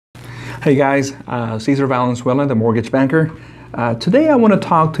Hey guys, Cesar Valenzuela, the mortgage banker. Today I want to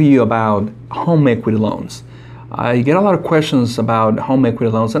talk to you about home equity loans. You get a lot of questions about home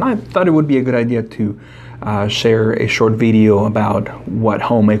equity loans, and I thought it would be a good idea to share a short video about what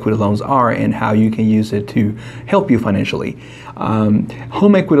home equity loans are and how you can use it to help you financially.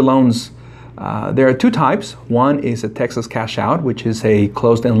 Home equity loans, there are two types. One is a Texas cash out, which is a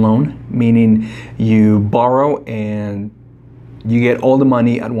closed-end loan, meaning you borrow and you get all the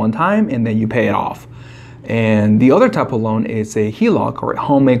money at one time and then you pay it off. And the other type of loan is a HELOC, or a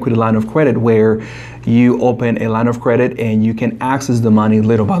home equity line of credit, where you open a line of credit and you can access the money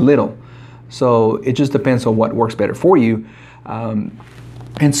little by little. So it just depends on what works better for you. And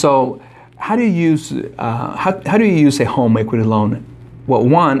so how do you use a home equity loan? Well,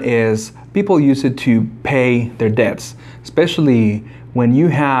 one is people use it to pay their debts, especially when you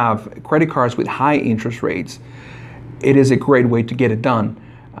have credit cards with high interest rates. It is a great way to get it done.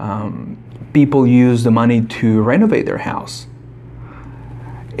 People use the money to renovate their house.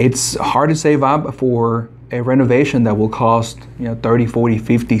 It's hard to save up for a renovation that will cost $30, $40, $50,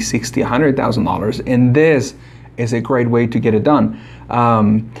 $60, $100,000, and this is a great way to get it done.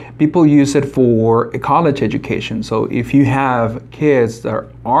 People use it for a college education. So if you have kids that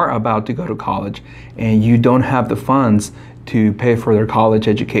are about to go to college and you don't have the funds to pay for their college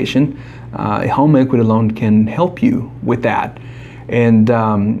education, a home equity loan can help you with that. And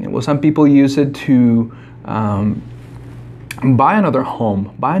well, some people use it to buy another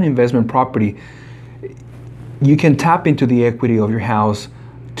home, buy an investment property. You can tap into the equity of your house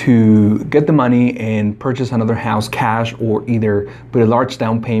to get the money and purchase another house cash, or either put a large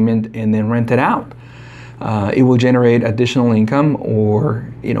down payment and then rent it out. It will generate additional income, or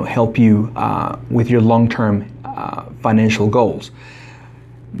help you with your long-term financial goals.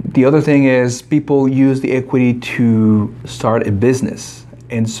 The other thing is people use the equity to start a business,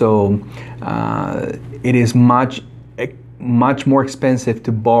 and so it is much more expensive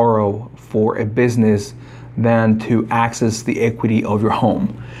to borrow for a business than to access the equity of your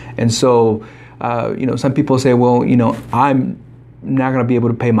home. And so some people say, well, I'm not going to be able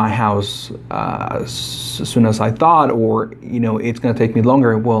to pay my house as soon as I thought, or it's going to take me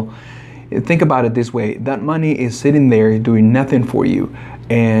longer. Well, think about it this way: that money is sitting there doing nothing for you.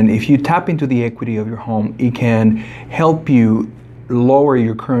 And if you tap into the equity of your home, it can help you lower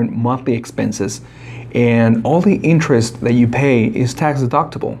your current monthly expenses. And all the interest that you pay is tax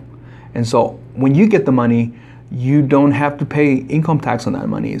deductible. And so when you get the money, you don't have to pay income tax on that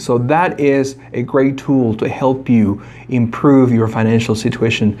money. So that is a great tool to help you improve your financial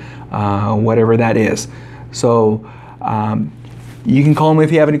situation, whatever that is. So you can call me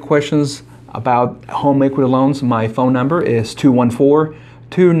if you have any questions about home equity loans. My phone number is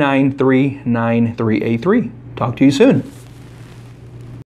 214-293-9383. Talk to you soon.